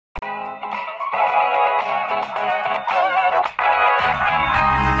Let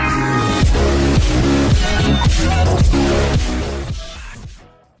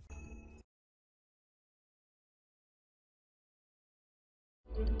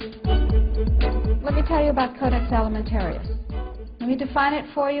me tell you about Codex Alimentarius. Let me define it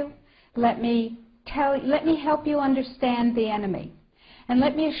for you. Let me help you understand the enemy. And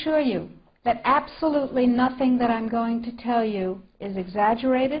let me assure you that absolutely nothing that I'm going to tell you is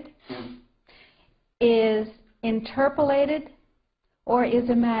exaggerated, is interpolated, or is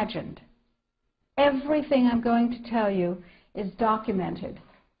imagined. Everything I'm going to tell you is documented.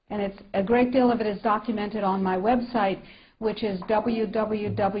 And a great deal of it is documented on my website, which is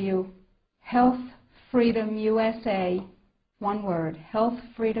www.healthfreedomusa, one word,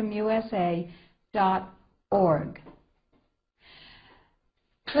 healthfreedomusa.org.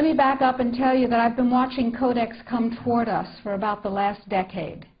 Let me back up and tell you that I've been watching Codex come toward us for about the last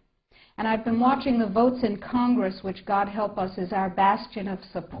decade. And I've been watching the votes in Congress, which, God help us, is our bastion of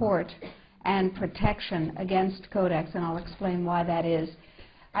support and protection against Codex, and I'll explain why that is.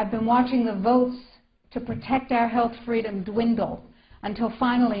 I've been watching the votes to protect our health freedom dwindle until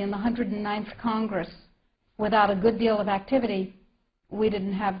finally in the 109th Congress, without a good deal of activity, we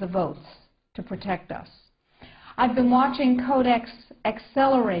didn't have the votes to protect us. I've been watching Codex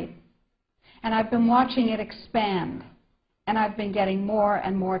accelerate, and I've been watching it expand, and I've been getting more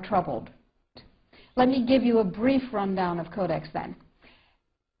and more troubled. Let me give you a brief rundown of Codex then.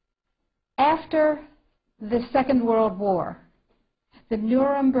 After the Second World War, the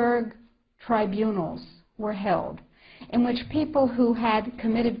Nuremberg tribunals were held, in which people who had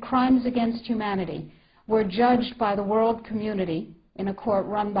committed crimes against humanity were judged by the world community in a court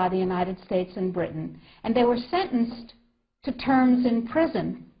run by the United States and Britain, and they were sentenced to terms in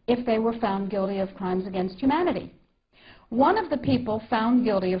prison if they were found guilty of crimes against humanity. One of the people found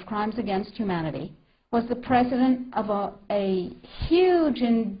guilty of crimes against humanity was the president of a huge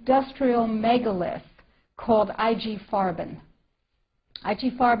industrial megalith called IG Farben.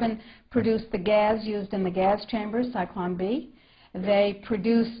 IG Farben produced the gas used in the gas chambers, Zyklon B. They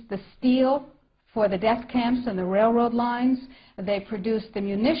produced the steel for the death camps and the railroad lines. They produced the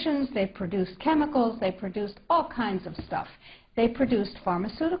munitions. They produced chemicals. They produced all kinds of stuff. They produced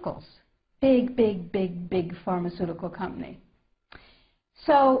pharmaceuticals. Big, big, big, big pharmaceutical company.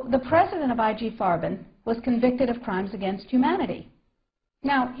 So the president of IG Farben was convicted of crimes against humanity.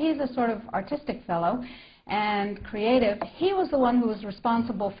 Now, he's a sort of artistic fellow and creative. He was the one who was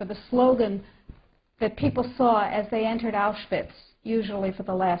responsible for the slogan that people saw as they entered Auschwitz, usually for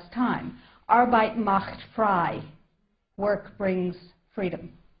the last time. Arbeit macht frei. Work brings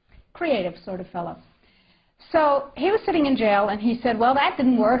freedom. Creative sort of fellow. So he was sitting in jail, and he said, well, that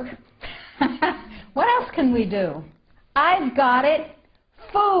didn't work. What else can we do? I've got it.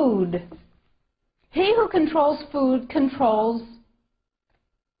 Food. He who controls food controls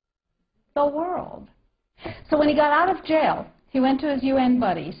the world. So when he got out of jail, he went to his UN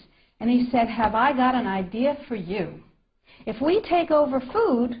buddies, and he said, have I got an idea for you? If we take over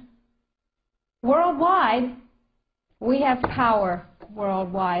food worldwide, we have power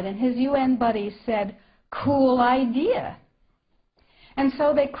worldwide. And his UN buddies said, cool idea. And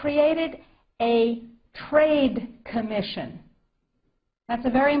so they created a trade commission. That's a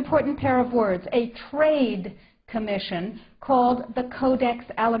very important pair of words, a trade commission called the Codex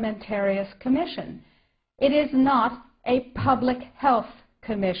Alimentarius Commission. It is not a public health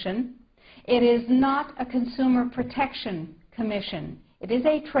commission. It is not a consumer protection commission. It is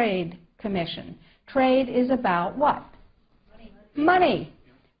a trade commission. Trade is about what? Money.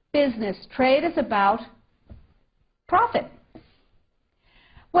 Business. Trade is about profit.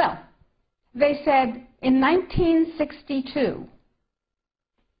 Well, they said in 1962,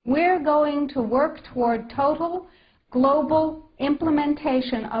 we're going to work toward total global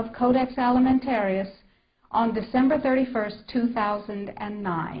implementation of Codex Alimentarius on December 31st,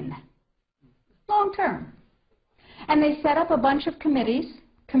 2009. Long term. And they set up a bunch of committees,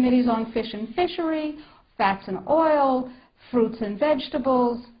 committees on fish and fishery, fats and oil, fruits and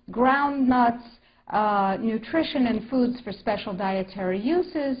vegetables, ground nuts, nutrition and foods for special dietary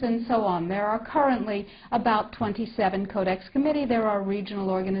uses, and so on. There are currently about 27 Codex committee. There are regional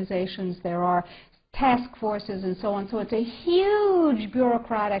organizations. There are task forces and so on. So it's a huge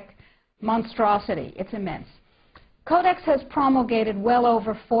bureaucratic monstrosity. It's immense. Codex has promulgated well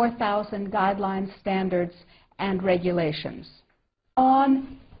over 4,000 guidelines, standards, and regulations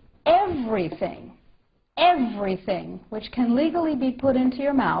on everything, everything which can legally be put into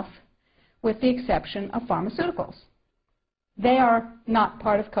your mouth, with the exception of pharmaceuticals. They are not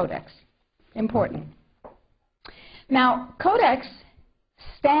part of Codex. Important. Now, Codex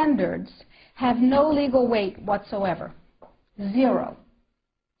standards have no legal weight whatsoever. Zero.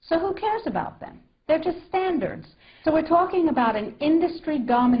 So who cares about them? They're just standards. So we're talking about an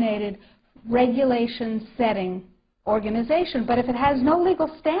industry-dominated, regulation-setting organization, but if it has no legal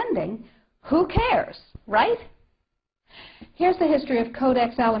standing, who cares, right? Here's the history of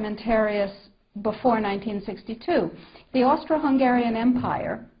Codex Alimentarius before 1962. The Austro-Hungarian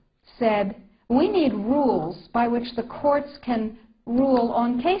Empire said, we need rules by which the courts can rule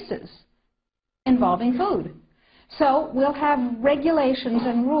on cases involving food. So we'll have regulations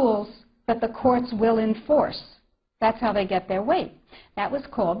and rules that the courts will enforce. That's how they get their weight. That was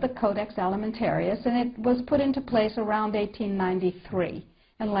called the Codex Alimentarius, and it was put into place around 1893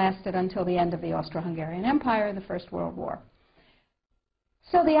 and lasted until the end of the Austro-Hungarian Empire in the First World War.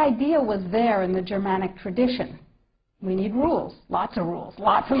 So the idea was there in the Germanic tradition. We need rules, lots of rules,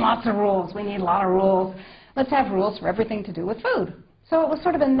 lots and lots of rules. We need a lot of rules. Let's have rules for everything to do with food. So it was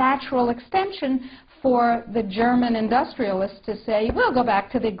sort of a natural extension for the German industrialists to say, we'll go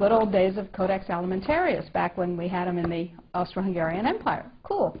back to the good old days of Codex Alimentarius, back when we had them in the Austro-Hungarian Empire.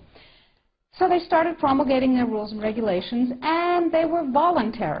 Cool. So they started promulgating their rules and regulations, and they were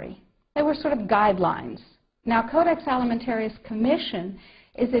voluntary. They were sort of guidelines. Now, Codex Alimentarius Commission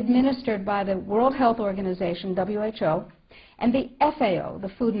is administered by the World Health Organization, WHO, and the FAO,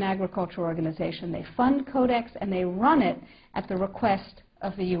 the Food and Agriculture Organization. They fund Codex, and they run it at the request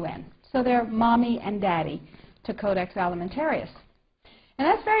of the UN. So they're mommy and daddy to Codex Alimentarius. And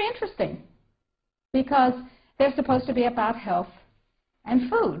that's very interesting, because they're supposed to be about health and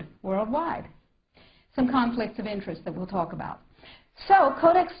food worldwide. Some conflicts of interest that we'll talk about. So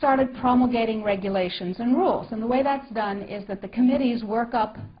Codex started promulgating regulations and rules. And the way that's done is that the committees work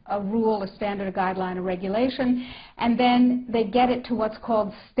up a rule, a standard, a guideline, a regulation, and then they get it to what's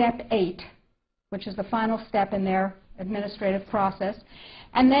called Step 8, which is the final step in their administrative process.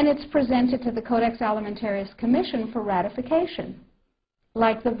 And then it's presented to the Codex Alimentarius Commission for ratification,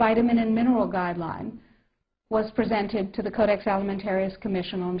 like the vitamin and mineral guideline was presented to the Codex Alimentarius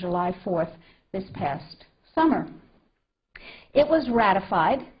Commission on July 4th this past summer. It was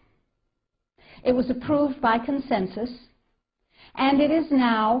ratified, it was approved by consensus, and it is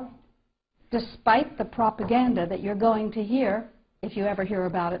now, despite the propaganda that you're going to hear, if you ever hear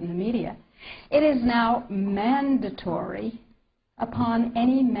about it in the media, it is now mandatory upon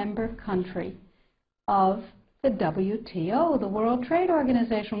any member country of the WTO, the World Trade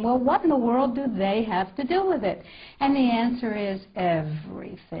Organization. Well, what in the world do they have to do with it? And the answer is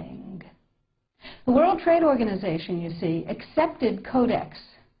everything. The World Trade Organization, you see, accepted Codex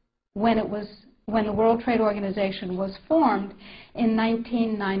when the World Trade Organization was formed in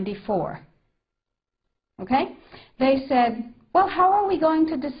 1994. Okay? They said, well, how are we going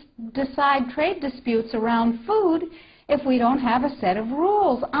to decide trade disputes around food if we don't have a set of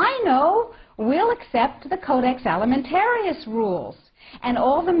rules? I know. We'll accept the Codex Alimentarius rules. And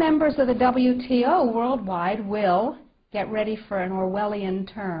all the members of the WTO worldwide will, get ready for an Orwellian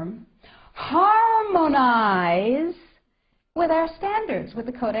term, harmonize with our standards, with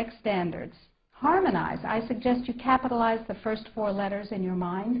the Codex standards. Harmonize. I suggest you capitalize the first four letters in your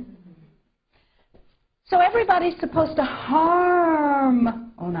mind. So everybody's supposed to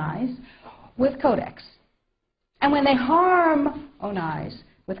harmonize with Codex. And when they harmonize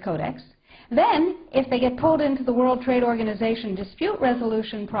with Codex, then if they get pulled into the World Trade Organization dispute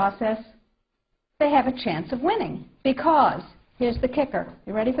resolution process, they have a chance of winning. Because, here's the kicker.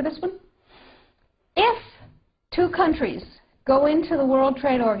 You ready for this one? If two countries go into the World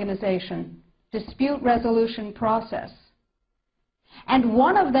Trade Organization dispute resolution process, and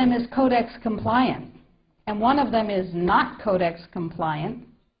one of them is Codex compliant, and one of them is not Codex compliant,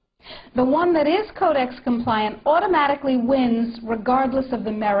 the one that is Codex compliant automatically wins regardless of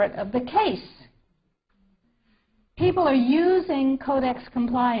the merit of the case. People are using Codex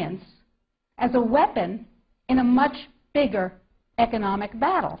compliance as a weapon in a much bigger economic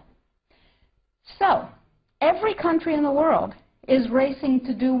battle. So, every country in the world is racing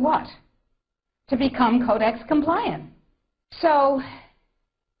to do what? To become Codex compliant. So,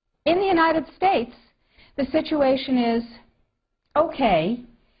 in the United States, the situation is, okay,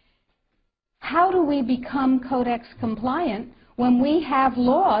 how do we become Codex compliant when we have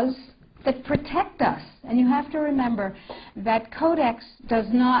laws that protect us? And you have to remember that Codex does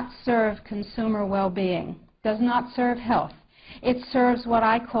not serve consumer well-being, does not serve health. It serves what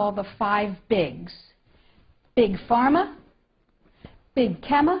I call the 5 bigs. Big Pharma, Big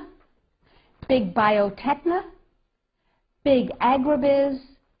Chema, Big Biotechna, Big Agribiz,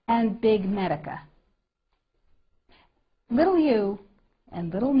 and Big Medica. Little you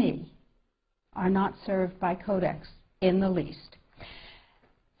and little me are not served by Codex in the least.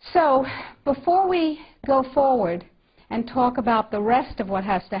 So before we go forward and talk about the rest of what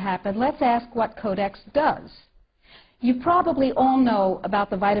has to happen, let's ask what Codex does. You probably all know about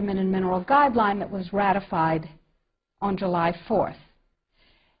the vitamin and mineral guideline that was ratified on July 4th.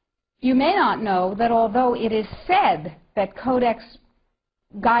 You may not know that although it is said that Codex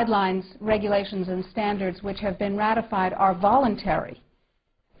guidelines, regulations, and standards which have been ratified are voluntary,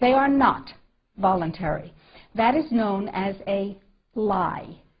 they are not voluntary. That is known as a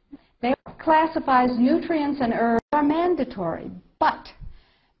lie. They classifies nutrients and herbs are mandatory, but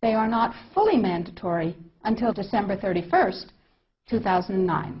they are not fully mandatory until December 31st,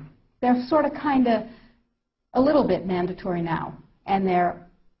 2009. They're sort of kind of a little bit mandatory now, and they're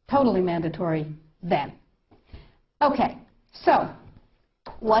totally mandatory then. Okay, so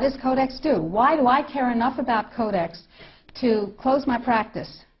what does Codex do? Why do I care enough about Codex to close my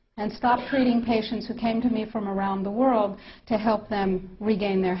practice and stop treating patients who came to me from around the world to help them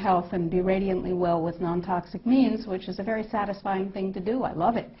regain their health and be radiantly well with non-toxic means, which is a very satisfying thing to do. I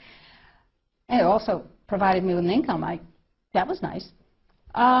love it. And it also provided me with an income. That was nice.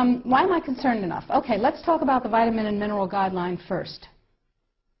 Why am I concerned enough? Okay, let's talk about the vitamin and mineral guideline first.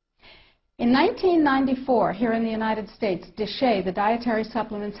 In 1994, here in the United States, DSHEA, the Dietary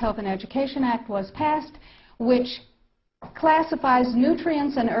Supplements, Health and Education Act, was passed, which classifies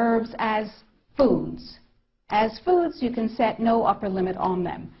nutrients and herbs as foods. As foods, you can set no upper limit on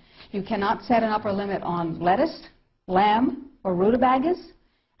them. You cannot set an upper limit on lettuce, lamb, or rutabagas,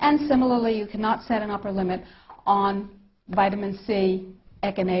 and similarly, you cannot set an upper limit on vitamin C,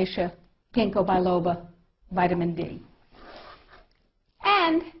 echinacea, ginkgo biloba, vitamin D.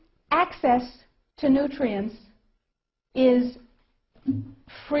 And access to nutrients is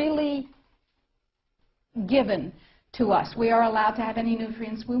freely given to us. We are allowed to have any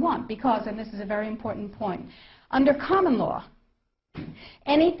nutrients we want because, and this is a very important point, under common law,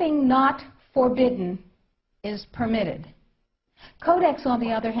 anything not forbidden is permitted. Codex, on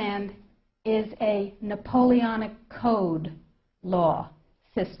the other hand, is a Napoleonic Code law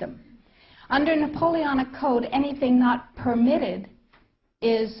system. Under Napoleonic Code, anything not permitted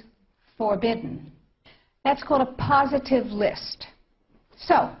is forbidden. That's called a positive list.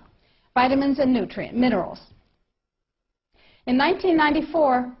 So, vitamins and minerals. In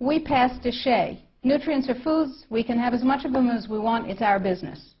 1994, we passed DSHEA. Nutrients are foods. We can have as much of them as we want. It's our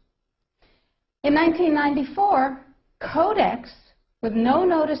business. In 1994, Codex, with no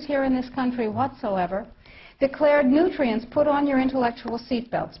notice here in this country whatsoever, declared nutrients, put on your intellectual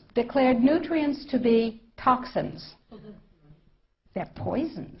seatbelts, declared nutrients to be toxins. They're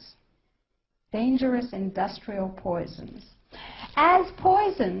poisons. Dangerous industrial poisons. As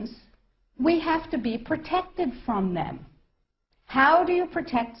poisons, we have to be protected from them. How do you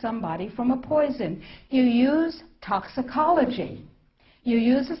protect somebody from a poison? You use toxicology. You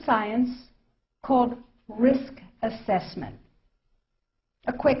use a science called risk assessment.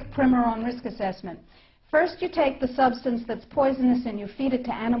 A quick primer on risk assessment. First, you take the substance that's poisonous and you feed it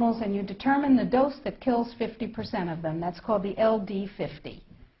to animals and you determine the dose that kills 50% of them. That's called the LD50.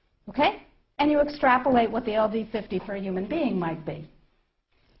 Okay? And you extrapolate what the LD50 for a human being might be.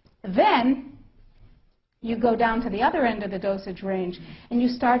 Then, you go down to the other end of the dosage range and you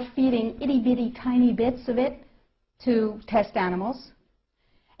start feeding itty-bitty tiny bits of it to test animals.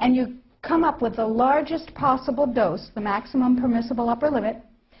 And you come up with the largest possible dose, the maximum permissible upper limit,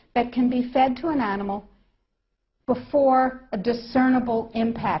 that can be fed to an animal before a discernible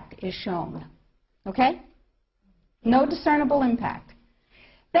impact is shown. Okay? No discernible impact.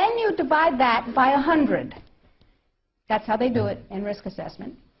 Then you divide that by 100. That's how they do it in risk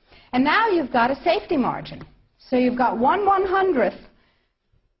assessment. And now you've got a safety margin. So you've got 1/100th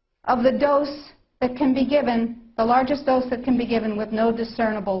of the dose that can be given, the largest dose that can be given with no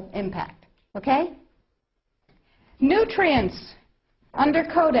discernible impact. Okay? Nutrients under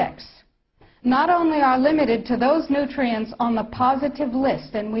Codex not only are limited to those nutrients on the positive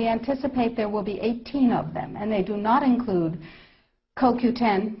list, and we anticipate there will be 18 of them, and they do not include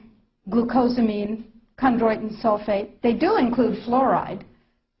CoQ10, glucosamine, chondroitin sulfate. They do include fluoride,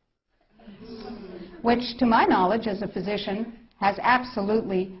 which, to my knowledge as a physician, has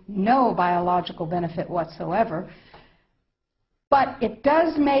absolutely no biological benefit whatsoever. But it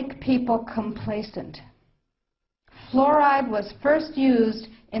does make people complacent. Fluoride was first used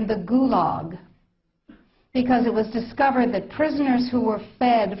in the Gulag because it was discovered that prisoners who were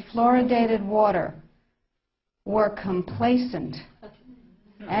fed fluoridated water were complacent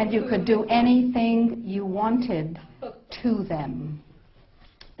and you could do anything you wanted to them.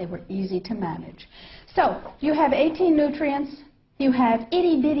 They were easy to manage. So you have 18 nutrients. You have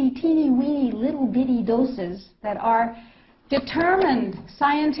itty-bitty, teeny-weeny, little-bitty doses that are determined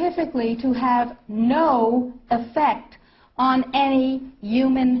scientifically to have no effect on any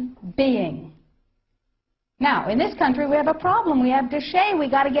human being. Now, in this country, we have a problem. We have déchets. We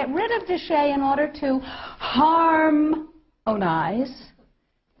got to get rid of déchets in order to harmonize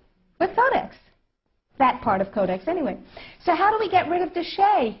with Codex. That part of Codex, anyway. So how do we get rid of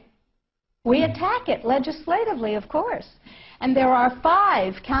déchets? We attack it legislatively, of course. And there are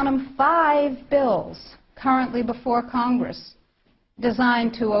 5, count them, 5 bills currently before Congress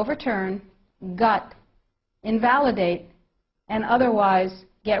designed to overturn, gut, invalidate, and otherwise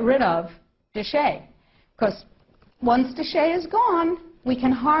get rid of déchets. Because once déchet is gone, we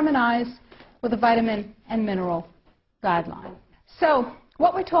can harmonize with the vitamin and mineral guideline. So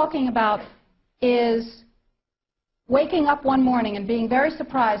what we're talking about is waking up one morning and being very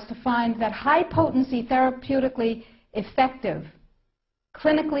surprised to find that high-potency, therapeutically effective,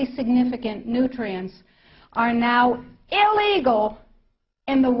 clinically significant nutrients are now illegal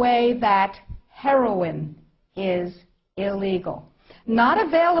in the way that heroin is illegal. Not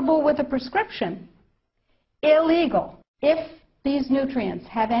available with a prescription, illegal. If these nutrients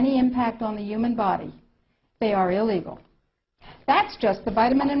have any impact on the human body, they are illegal. That's just the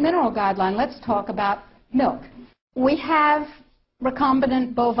vitamin and mineral guideline. Let's talk about milk. We have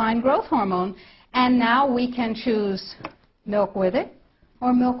recombinant bovine growth hormone, and now we can choose milk with it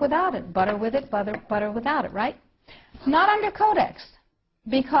or milk without it, butter with it, butter without it, right? Not under Codex,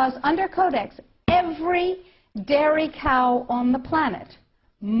 because under Codex, every dairy cow on the planet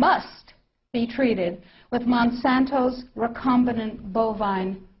must be treated with Monsanto's recombinant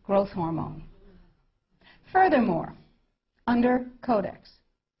bovine growth hormone. Furthermore, under Codex,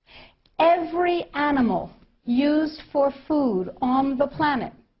 every animal used for food on the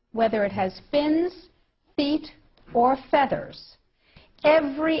planet, whether it has fins, feet, or feathers,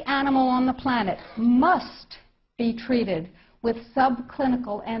 every animal on the planet must be treated with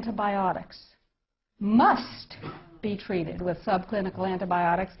subclinical antibiotics. Must be treated with subclinical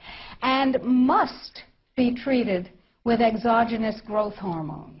antibiotics and must be treated with exogenous growth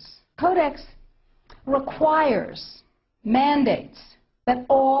hormones. Codex requires, mandates that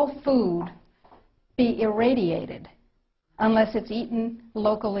all food be irradiated unless it's eaten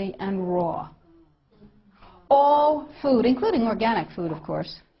locally and raw. All food, including organic food, of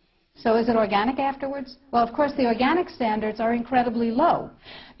course. So is it organic afterwards? Well, of course, the organic standards are incredibly low.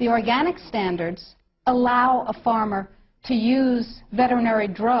 The organic standards allow a farmer to use veterinary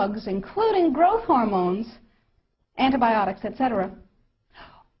drugs, including growth hormones, antibiotics, etc.,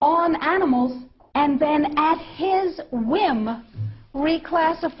 on animals, and then at his whim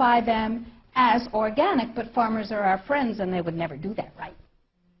reclassify them as organic. But farmers are our friends, and they would never do that, right?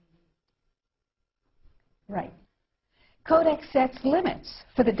 Right. Codex sets limits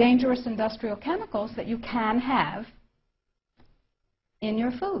for the dangerous industrial chemicals that you can have in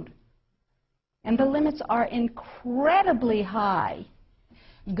your food. And the limits are incredibly high.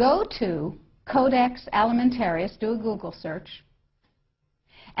 Go to Codex Alimentarius, do a Google search,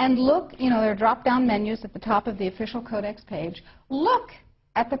 and look, there are drop-down menus at the top of the official Codex page. Look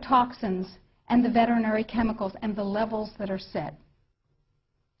at the toxins and the veterinary chemicals and the levels that are set.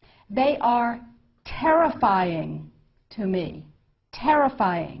 They are terrifying to me,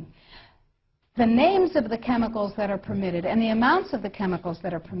 terrifying. The names of the chemicals that are permitted and the amounts of the chemicals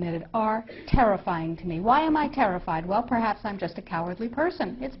that are permitted are terrifying to me. Why am I terrified? Well, perhaps I'm just a cowardly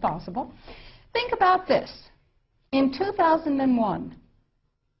person. It's possible. Think about this. In 2001,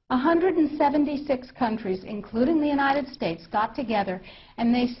 176 countries, including the United States, got together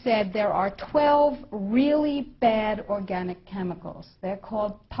and they said there are 12 really bad organic chemicals. They're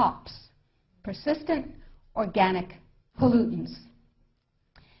called POPs, persistent organic pollutants.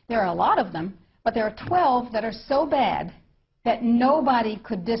 There are a lot of them, but there are 12 that are so bad that nobody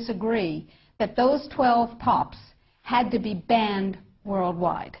could disagree that those 12 POPs had to be banned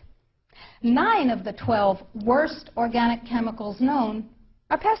worldwide. 9 of the 12 worst organic chemicals known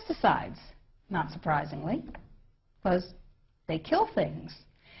are pesticides, not surprisingly, because they kill things.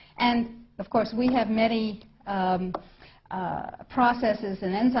 And, of course, we have many processes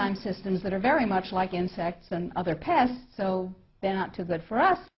and enzyme systems that are very much like insects and other pests, so they're not too good for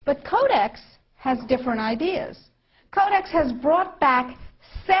us. But Codex has different ideas. Codex has brought back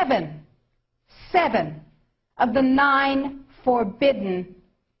 7 of the 9 forbidden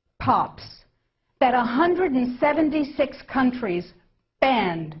POPs that 176 countries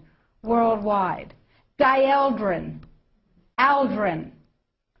banned worldwide. Dieldrin, aldrin,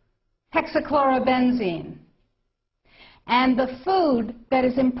 hexachlorobenzene. And the food that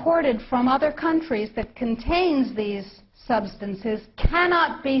is imported from other countries that contains these substances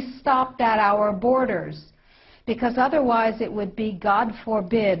cannot be stopped at our borders. because otherwise it would be, God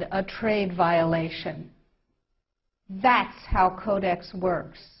forbid, a trade violation. That's how Codex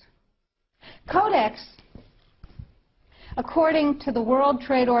works. Codex, according to the World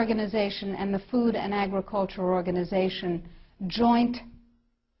Trade Organization and the Food and Agriculture Organization, joint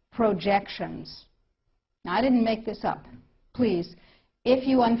projections. Now, I didn't make this up. Please, if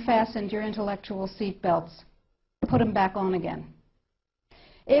you unfastened your intellectual seatbelts, put them back on again.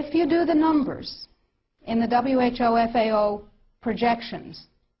 If you do the numbers in the WHO-FAO projections,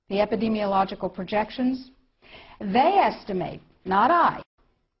 the epidemiological projections, they estimate, not I,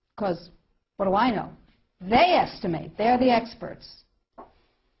 because what do I know? They estimate, they're the experts,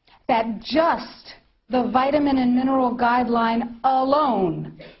 that just the vitamin and mineral guideline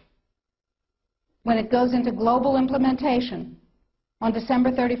alone, when it goes into global implementation on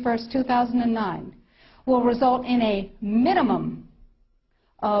December 31st, 2009, will result in a minimum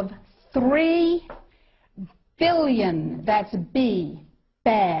of 3 billion, that's B,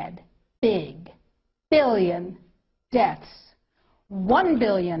 bad, big, billion deaths. 1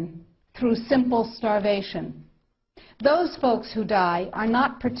 billion through simple starvation. Those folks who die are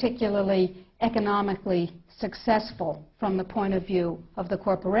not particularly economically successful from the point of view of the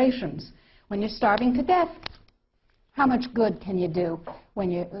corporations. When you're starving to death, how much good can you do when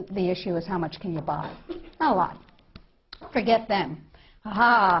the issue is how much can you buy? Not a lot. Forget them.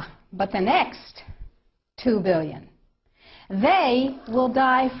 Aha, but the next 2 billion, they will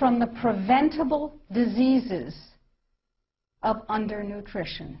die from the preventable diseases of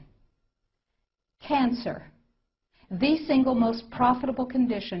undernutrition. Cancer, the single most profitable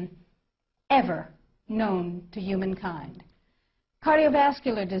condition ever known to humankind.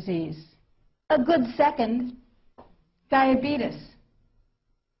 Cardiovascular disease, a good second. Diabetes,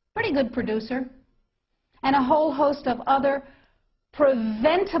 pretty good producer. And a whole host of other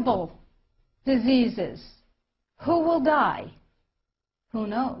preventable diseases. Who will die? Who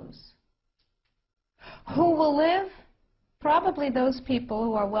knows? Who will live? Probably those people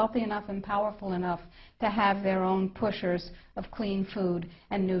who are wealthy enough and powerful enough to have their own pushers of clean food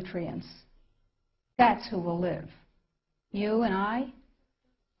and nutrients. That's who will live. You and I?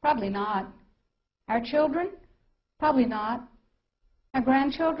 Probably not. Our children? Probably not. Our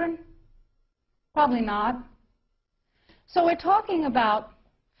grandchildren? Probably not. So we're talking about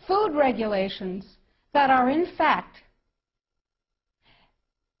food regulations that are in fact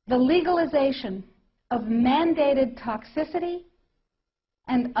the legalization of mandated toxicity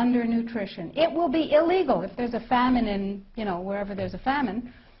and undernutrition. It will be illegal if there's a famine in, wherever there's a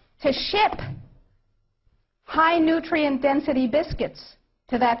famine, to ship high nutrient density biscuits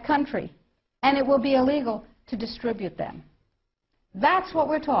to that country. And it will be illegal to distribute them. That's what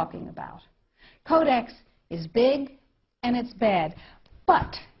we're talking about. Codex is big and it's bad,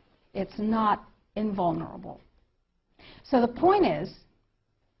 but it's not invulnerable. So the point is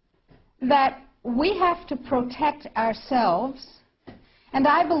that we have to protect ourselves, and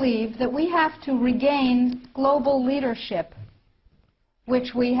I believe that we have to regain global leadership,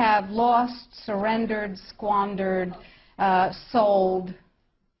 which we have lost, surrendered, squandered, sold.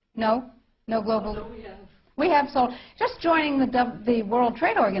 No? No global... We have sold. Just joining the World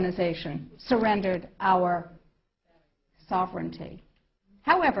Trade Organization surrendered our sovereignty.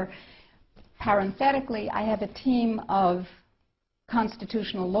 However, parenthetically, I have a team of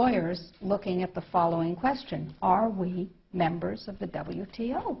constitutional lawyers looking at the following question. Are we members of the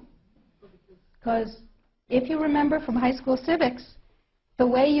WTO? Because if you remember from high school civics, the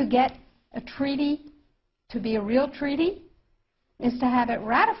way you get a treaty to be a real treaty is to have it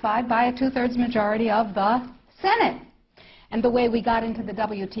ratified by a 2/3 majority of the Senate. And the way we got into the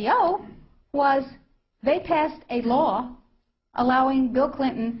WTO was they passed a law allowing Bill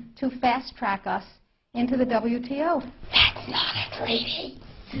Clinton to fast-track us into the WTO. That's not a treaty.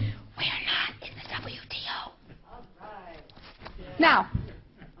 We're not in the WTO. All right. Now,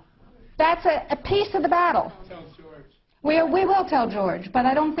 that's a piece of the battle. Tell George. We will tell George, but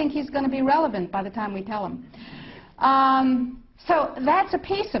I don't think he's going to be relevant by the time we tell him. So that's a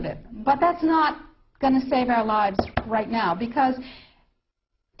piece of it, but that's not going to save our lives right now, because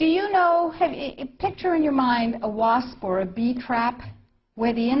do you know, picture in your mind a wasp or a bee trap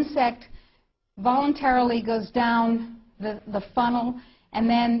where the insect voluntarily goes down the funnel and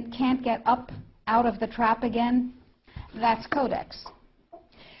then can't get up out of the trap again? That's Codex.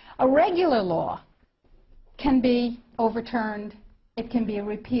 A regular law can be overturned, it can be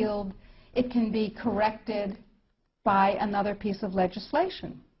repealed, it can be corrected by another piece of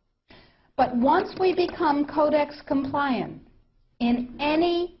legislation. But once we become Codex compliant in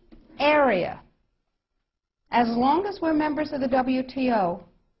any area, as long as we're members of the WTO,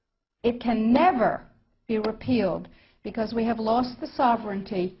 it can never be repealed because we have lost the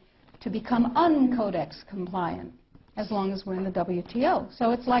sovereignty to become un-Codex compliant as long as we're in the WTO.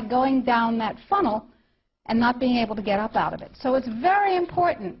 So it's like going down that funnel and not being able to get up out of it. So it's very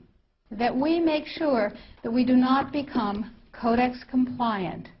important that we make sure that we do not become Codex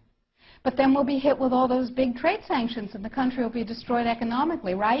compliant. But then we'll be hit with all those big trade sanctions and the country will be destroyed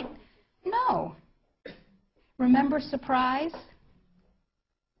economically, right? No. Remember surprise?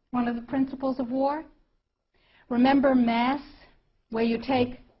 One of the principles of war? Remember mass, where you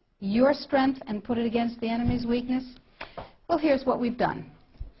take your strength and put it against the enemy's weakness? Well, here's what we've done.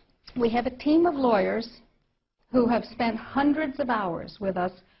 We have a team of lawyers who have spent hundreds of hours with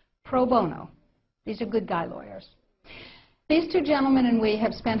us pro bono. These are good guy lawyers. These two gentlemen and we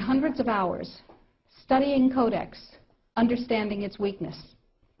have spent hundreds of hours studying Codex, understanding its weaknesses,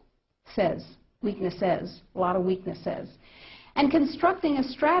 a lot of weaknesses, and constructing a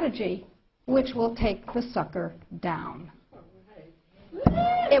strategy which will take the sucker down.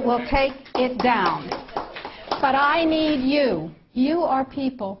 It will take it down. But I need you. You are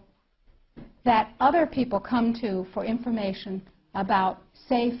people that other people come to for information about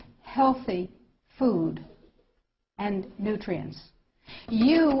safe, healthy food and nutrients.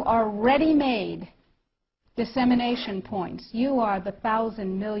 You are ready-made dissemination points. You are the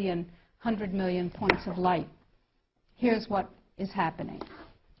 1,000 million, 100 million points of light. Here's what is happening.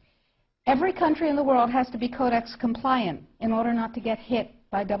 Every country in the world has to be Codex compliant in order not to get hit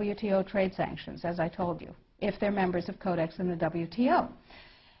by WTO trade sanctions, as I told you, if they're members of Codex in the WTO.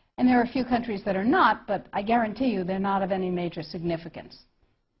 And there are a few countries that are not, but I guarantee you they're not of any major significance.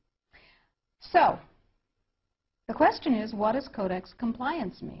 So, the question is, what does Codex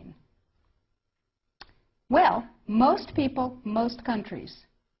compliance mean? Well, most people, most countries,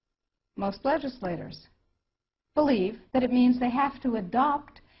 most legislators believe that it means they have to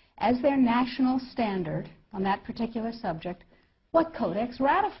adopt as their national standard on that particular subject what Codex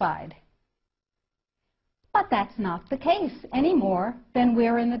ratified. But that's not the case any more than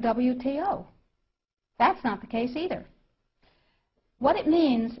we're in the WTO. That's not the case either. What it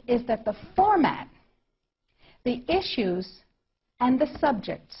means is that the format, the issues, and the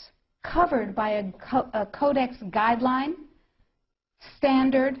subjects covered by a Codex guideline,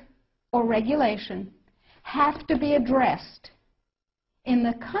 standard, or regulation have to be addressed in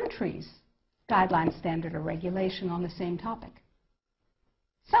the country's guideline, standard, or regulation on the same topic.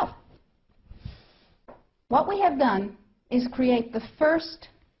 So, what we have done is create the first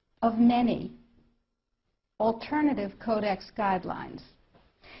of many alternative Codex guidelines.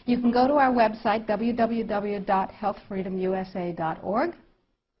 You can go to our website, www.healthfreedomusa.org,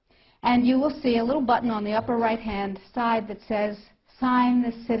 and you will see a little button on the upper right-hand side that says, Sign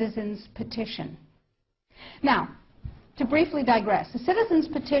the Citizens Petition. Now, to briefly digress, a citizen's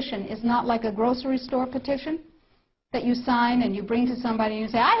petition is not like a grocery store petition that you sign and you bring to somebody and you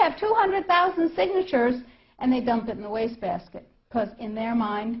say, I have 200,000 signatures, and they dump it in the wastebasket, because in their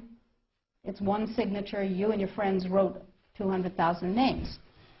mind, it's one signature, you and your friends wrote 200,000 names.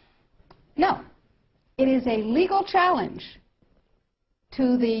 No, it is a legal challenge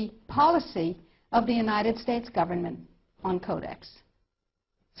to the policy of the United States government on Codex.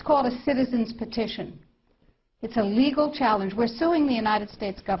 It's called a citizen's petition. It's a legal challenge. We're suing the United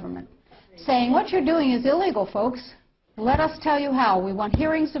States government, saying what you're doing is illegal, folks. Let us tell you how. We want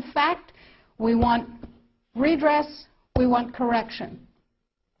hearings of fact. We want redress. We want correction.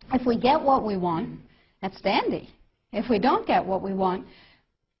 If we get what we want, that's dandy. If we don't get what we want,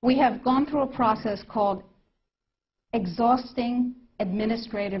 we have gone through a process called exhausting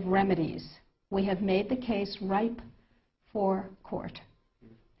administrative remedies. We have made the case ripe for court.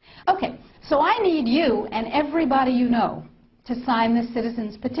 Okay, so I need you and everybody you know to sign this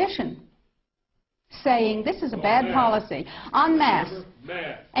citizen's petition saying this is a bad policy, en masse.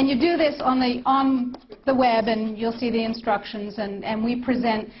 And you do this on the web, and you'll see the instructions, and we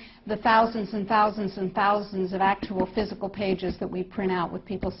present the thousands and thousands and thousands of actual physical pages that we print out with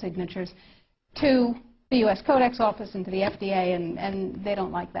people's signatures to the U.S. Codex Office and to the FDA, and they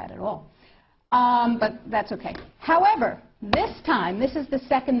don't like that at all. But that's okay. However, this time, this is the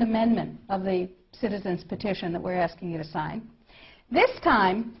Second Amendment of the Citizens Petition that we're asking you to sign. This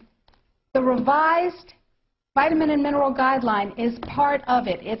time, the revised Vitamin and Mineral Guideline is part of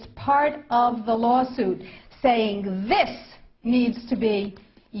it. It's part of the lawsuit saying this needs to be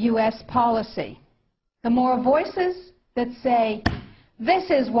U.S. policy. The more voices that say, this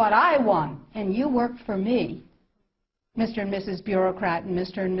is what I want, and you work for me, Mr. and Mrs. Bureaucrat and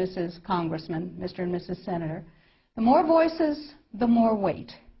Mr. and Mrs. Congressman, Mr. and Mrs. Senator, the more voices, the more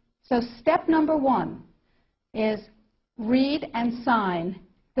weight. So step number one is read and sign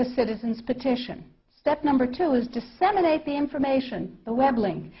the citizen's petition. Step number 2 is disseminate the information, the web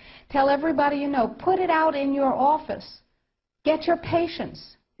link. Tell everybody you know. Put it out in your office. Get your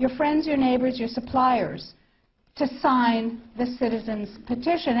patients, your friends, your neighbors, your suppliers to sign the citizens'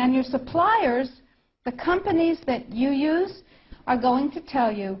 petition. And your suppliers, the companies that you use, are going to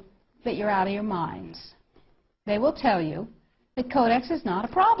tell you that you're out of your minds. They will tell you that Codex is not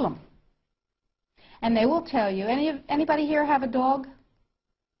a problem. And they will tell you, anybody here have a dog?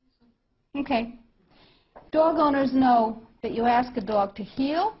 Okay. Dog owners know that you ask a dog to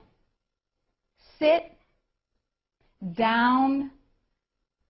heel, sit, down,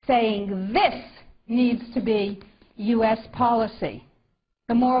 saying this needs to be U.S. policy.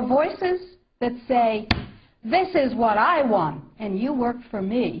 The more voices that say, this is what I want, and you work for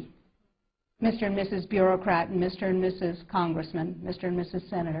me, Mr. and Mrs. Bureaucrat and Mr. and Mrs. Congressman, Mr. and Mrs.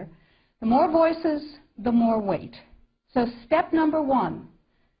 Senator, the more voices, the more weight. So step number 1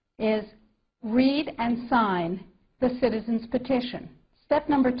 is read and sign the citizens' petition. Step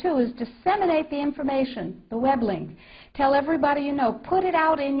number 2 is disseminate the information, the web link. Tell everybody you know. Put it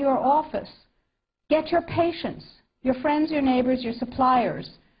out in your office. Get your patients, your friends, your neighbors, your suppliers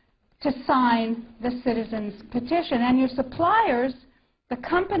to sign the citizens' petition. And your suppliers, the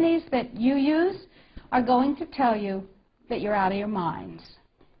companies that you use, are going to tell you that you're out of your minds.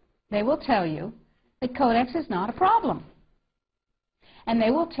 They will tell you that Codex is not a problem. And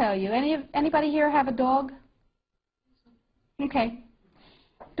they will tell you, anybody here have a dog? Okay.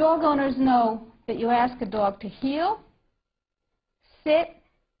 Dog owners know that you ask a dog to heel, sit,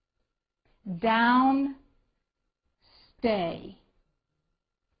 down, stay.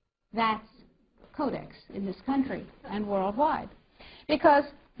 That's Codex in this country and worldwide. Because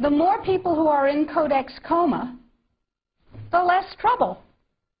the more people who are in Codex coma, the less trouble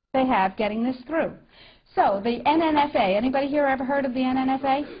they have getting this through. So the NNFA, anybody here ever heard of the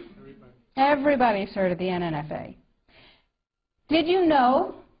NNFA? Everybody's heard of the NNFA. Did you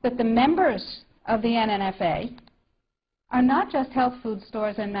know that the members of the NNFA are not just health food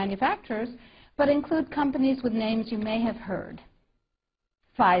stores and manufacturers, but include companies with names you may have heard?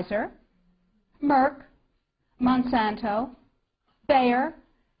 Pfizer, Merck, Monsanto, Bayer,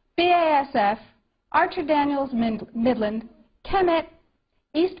 BASF, Archer Daniels Midland, Chemet,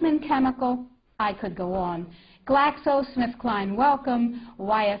 Eastman Chemical, I could go on, GlaxoSmithKline Wellcome,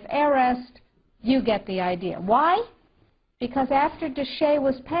 YF Arrest, you get the idea. Why? Because after DSHEA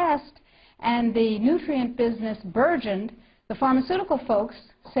was passed and the nutrient business burgeoned, the pharmaceutical folks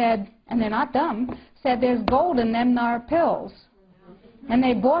said, and they're not dumb, said there's gold in them nar pills. And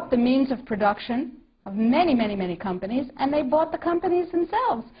they bought the means of production of many, many, many companies, and they bought the companies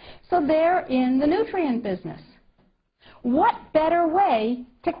themselves. So they're in the nutrient business. What better way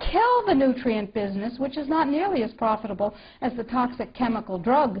to kill the nutrient business, which is not nearly as profitable as the toxic chemical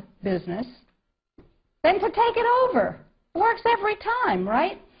drug business, than to take it over? Works every time,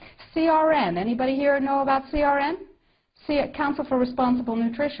 right? CRN. Anybody here know about CRN? Council for Responsible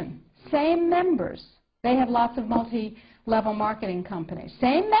Nutrition. Same members. They have lots of multi-level marketing companies.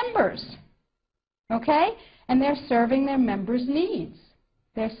 Same members. Okay? And they're serving their members' needs.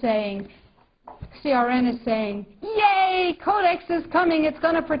 They're saying, CRN is saying, yay, Codex is coming. It's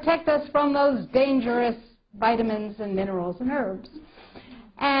going to protect us from those dangerous vitamins and minerals and herbs.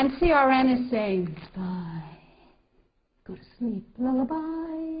 And CRN is saying, bye. Go to sleep, lullaby,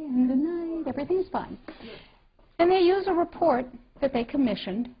 and good night, everything's fine. And they use a report that they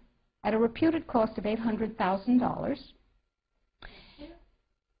commissioned at a reputed cost of $800,000.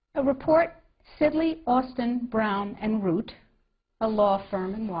 A report, Sidley, Austin, Brown, and Root, a law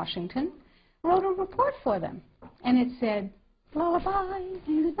firm in Washington, wrote a report for them. And it said, lullaby, and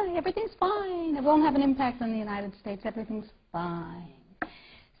good night, everything's fine. It won't have an impact on the United States, everything's fine.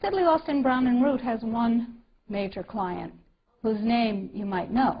 Sidley, Austin, Brown, and Root has one major client whose name you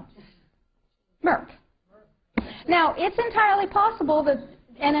might know, Merck. Now, it's entirely possible that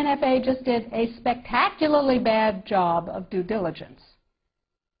NNFA just did a spectacularly bad job of due diligence,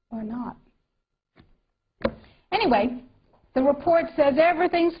 or not. Anyway, the report says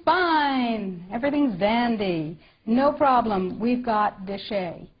everything's fine, everything's dandy, no problem, we've got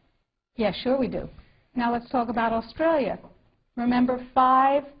DSHEA. Yeah, sure we do. Now let's talk about Australia. Remember,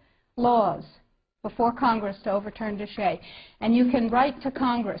 5 laws before Congress to overturn DSHEA. And you can write to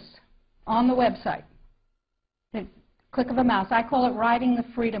Congress on the website. The click of a mouse. I call it riding the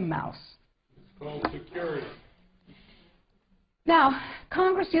freedom mouse. It's called security. Now,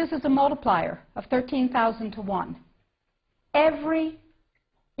 Congress uses a multiplier of 13,000 to 1. Every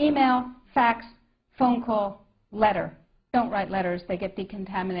email, fax, phone call, letter. Don't write letters. They get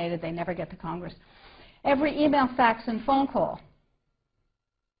decontaminated. They never get to Congress. Every email, fax, and phone call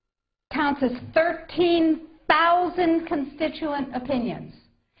counts as 13,000 constituent opinions.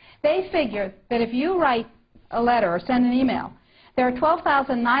 They figure that if you write a letter or send an email, there are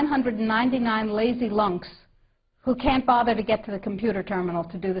 12,999 lazy lunks who can't bother to get to the computer terminal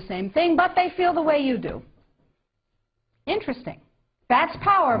to do the same thing, but they feel the way you do. Interesting. That's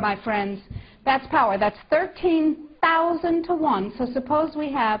power, my friends. That's power. That's 13,000 to 1. So suppose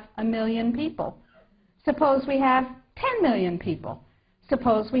we have 1 million people. Suppose we have 10 million people.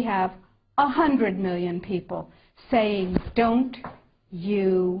 Suppose we have 100 million people saying, don't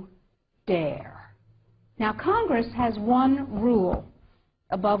you dare. Now, Congress has one rule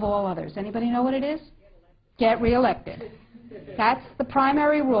above all others. Anybody know what it is? Get reelected. That's the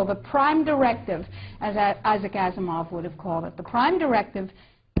primary rule, the prime directive, as Isaac Asimov would have called it. The prime directive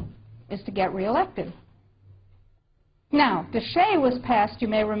is to get reelected. Now, DeShay was passed, you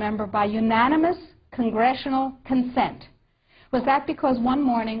may remember, by unanimous congressional consent. Was that because one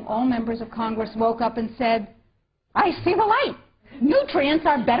morning all members of Congress woke up and said, I see the light. Nutrients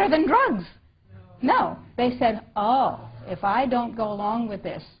are better than drugs. No. They said, oh, if I don't go along with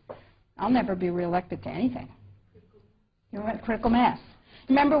this, I'll never be reelected to anything. You're at critical mass.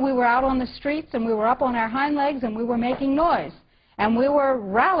 Remember, we were out on the streets and we were up on our hind legs and we were making noise. And we were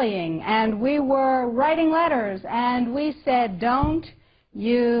rallying and we were writing letters and we said, don't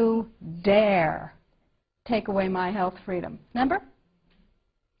you dare take away my health freedom. Remember?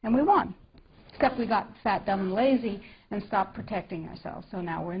 And we won. Except we got fat, dumb, and lazy and stopped protecting ourselves. So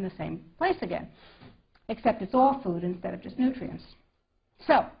now we're in the same place again. Except it's all food instead of just nutrients.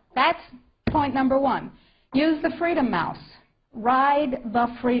 So that's point number 1. Use the Freedom Mouse. Ride the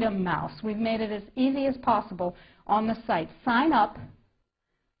Freedom Mouse. We've made it as easy as possible on the site. Sign up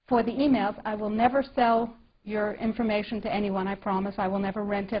for the emails. I will never sell your information to anyone, I promise. I will never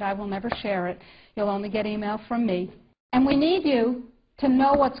rent it. I will never share it. You'll only get email from me. And we need you to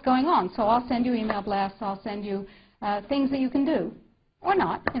know what's going on. So I'll send you email blasts. I'll send you things that you can do. Or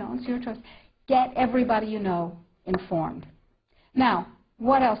not. You know, it's your choice. Get everybody you know informed. Now,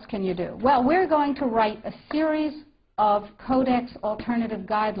 what else can you do? Well, we're going to write a series of Codex alternative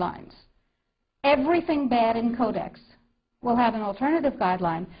guidelines. Everything bad in Codex will have an alternative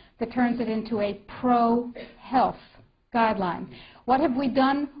guideline that turns it into a pro-health guideline. What have we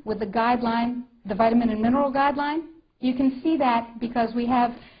done with the guideline, the vitamin and mineral guideline? You can see that because we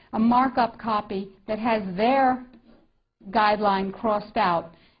have a markup copy that has their guideline crossed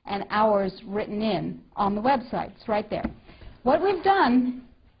out and ours written in on the website. It's right there. What we've done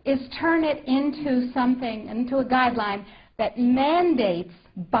is turn it into something, into a guideline that mandates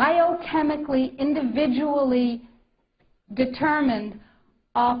biochemically, individually determined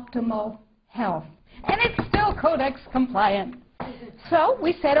optimal health. And it's still Codex compliant. So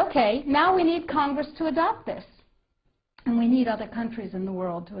we said, okay, now we need Congress to adopt this. And we need other countries in the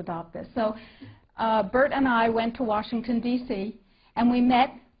world to adopt this. So Bert and I went to Washington, D.C., and we met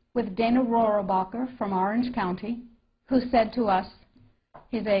with Dana Rohrabacher from Orange County, who said to us,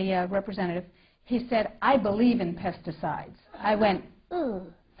 he's a representative, he said, I believe in pesticides. I went, ugh.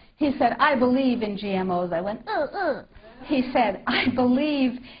 He said, I believe in GMOs. I went, ugh, ugh. He said, I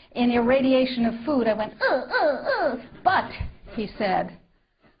believe in irradiation of food. I went, ugh, ugh, ugh. But, he said,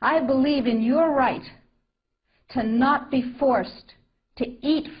 I believe in your right to not be forced to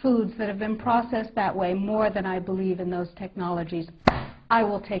eat foods that have been processed that way more than I believe in those technologies. I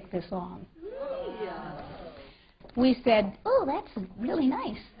will take this on. We said, oh, that's really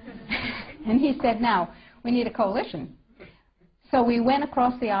nice. And he said, now, we need a coalition. So we went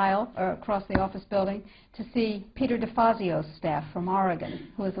across the aisle, or across the office building, to see Peter DeFazio's staff from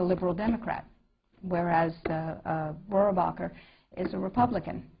Oregon, who is a liberal Democrat, whereas Rohrabacher is a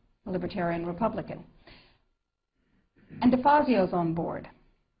Republican, a libertarian Republican. And DeFazio's on board.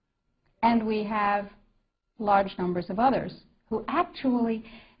 And we have large numbers of others who actually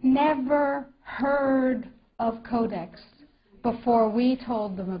never heard of Codex before we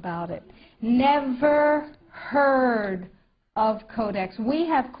told them about it. Never heard of Codex. We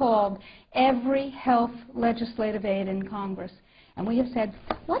have called every health legislative aide in Congress, and we have said,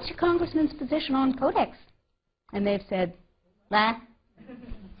 what's your congressman's position on Codex? And they've said, nah.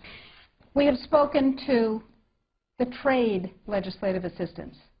 We have spoken to the trade legislative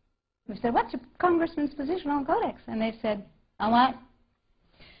assistants. We've said, what's your congressman's position on Codex? And they've said, on what?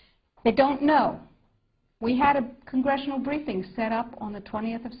 They don't know. We had a congressional briefing set up on the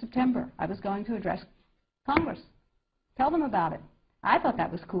 20th of September. I was going to address Congress. Tell them about it. I thought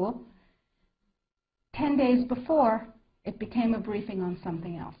that was cool. 10 days before, it became a briefing on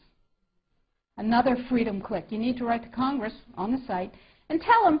something else. Another freedom click. You need to write to Congress on the site and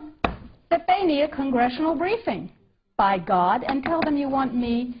tell them that they need a congressional briefing, by God, and tell them you want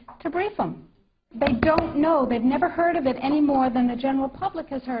me to brief them. They don't know. They've never heard of it any more than the general public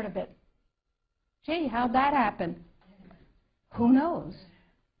has heard of it. Gee, how'd that happen? Who knows?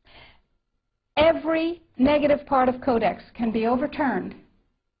 Every negative part of Codex can be overturned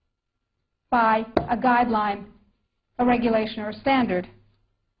by a guideline, a regulation, or a standard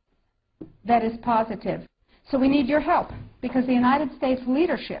that is positive. So we need your help, because the United States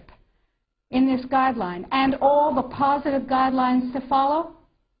leadership in this guideline and all the positive guidelines to follow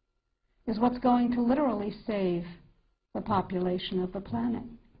is what's going to literally save the population of the planet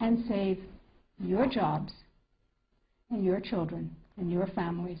and save your jobs and your children and your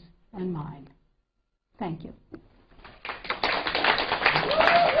families and mine. Thank you.